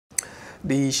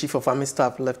The Chief of Army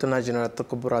Staff, Lieutenant General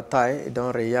Tukur Buratai,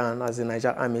 don reyan as the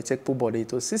Naija Army take bodi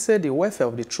to see the welfare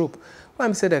of the troop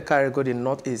when say the carry go the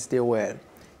northeast dey well.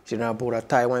 General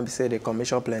Buratai when say they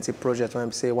commission plenty projects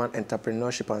when say one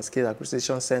entrepreneurship and skill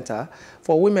acquisition center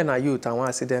for women and youth and one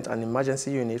accident and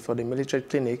emergency unit for the military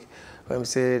clinic when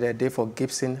say the day for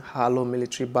Gibson Harlow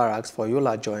military barracks for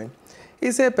Yola join.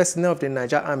 He say personnel of the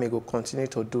Naija Army will continue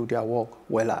to do their work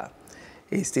well.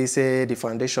 He still say the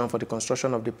foundation for the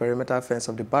construction of the perimeter fence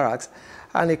of the barracks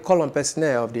and he call on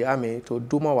personnel of the army to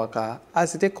do more work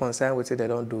as it is concerned with what they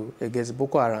don't do against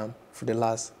Boko Haram for the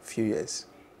last few years.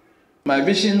 My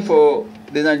vision for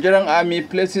the Nigerian Army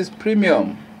places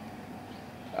premium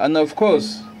and of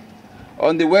course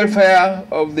on the welfare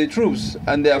of the troops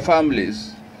and their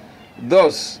families.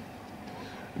 Thus,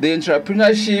 the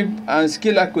Entrepreneurship and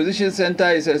Skill Acquisition Center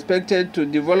is expected to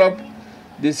develop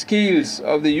the skills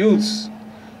of the youths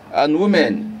and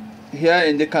women here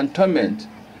in the cantonment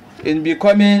in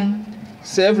becoming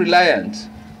self-reliant.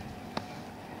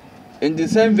 In the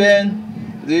same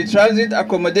vein, the transit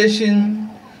accommodation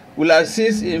will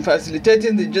assist in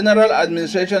facilitating the general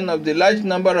administration of the large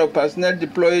number of personnel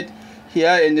deployed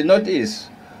here in the Northeast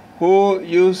who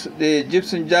use the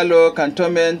Gibson Jallow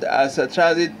cantonment as a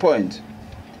transit point.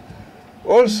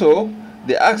 Also,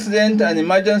 the accident and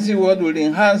emergency ward will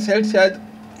enhance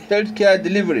healthcare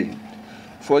delivery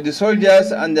for the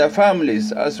soldiers and their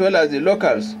families, as well as the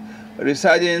locals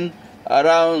residing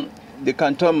around the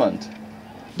cantonment.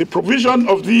 The provision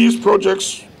of these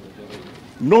projects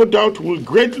no doubt will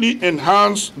greatly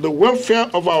enhance the welfare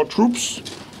of our troops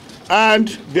and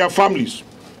their families.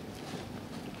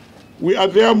 We are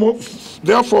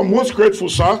therefore most grateful,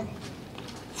 sir,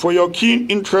 for your keen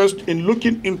interest in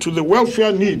looking into the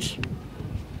welfare needs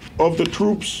of the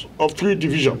troops of 3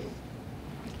 Division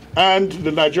and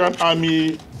the Nigerian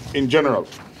Army in general.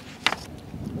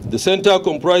 The center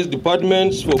comprises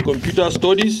departments for computer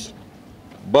studies,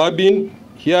 barbing,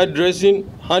 hairdressing,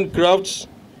 handcrafts,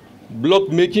 block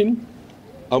making,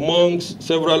 amongst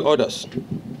several others.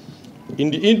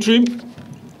 In the interim,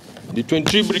 the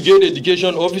 23 Brigade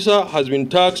Education Officer has been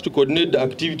tasked to coordinate the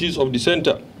activities of the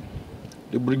center.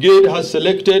 The brigade has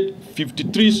selected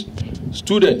 53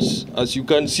 students, as you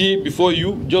can see before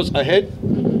you, just ahead,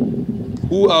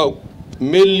 who are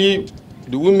mainly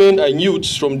the women and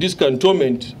youths from this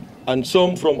cantonment and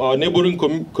some from our neighboring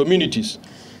communities,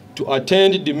 to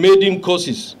attend the maiden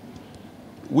courses,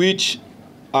 which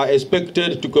are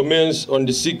expected to commence on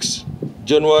the 6th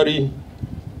January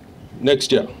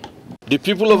next year. The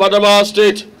people of Adamawa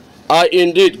State are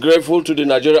indeed grateful to the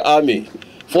Nigerian Army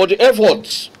for the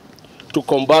efforts to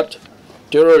combat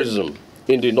terrorism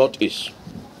in the Northeast.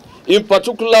 In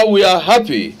particular, we are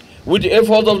happy with the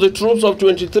efforts of the troops of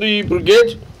 23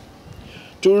 Brigade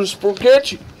to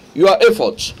reciprocate your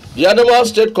efforts. The Adamawa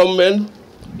State Command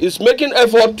is making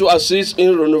effort to assist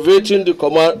in renovating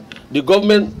the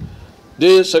government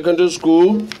day secondary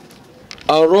school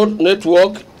and road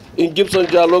network in Gibson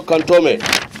Jallow cantonment.